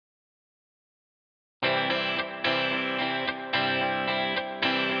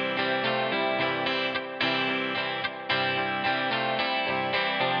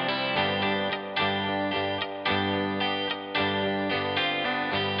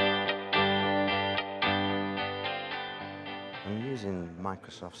using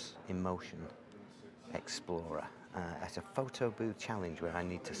Microsoft's Emotion Explorer at a photo booth challenge where I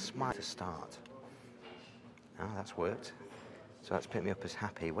need to smile to start. Ah, that's worked. So that's picked me up as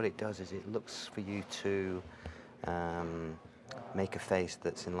happy. What it does is it looks for you to make a face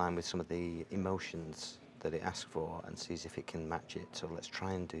that's in line with some of the emotions that it asks for and sees if it can match it. So let's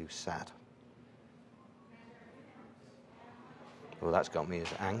try and do sad. Well, that's got me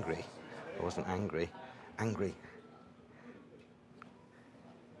as angry. I wasn't angry. Angry.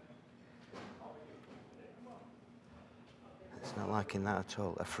 It's not liking that at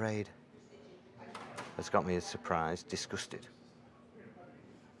all. Afraid. That's got me as surprised. Disgusted.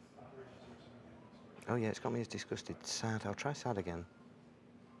 Oh yeah, it's got me as disgusted. Sad. I'll try sad again.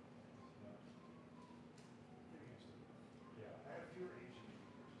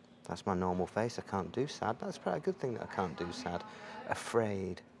 That's my normal face. I can't do sad. That's probably a good thing that I can't do sad.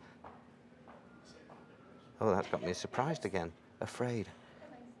 Afraid. Oh, that's got me surprised again. Afraid.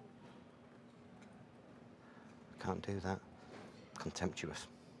 Can't do that. Contemptuous.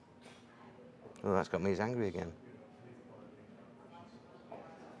 Oh, that's got me as angry again.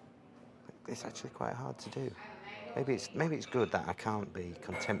 It's actually quite hard to do. Maybe it's good that I can't be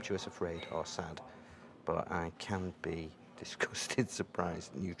contemptuous, afraid, or sad, but I can be disgusted,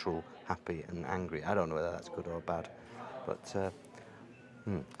 surprised, neutral, happy, and angry. I don't know whether that's good or bad, but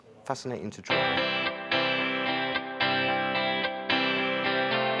fascinating to try.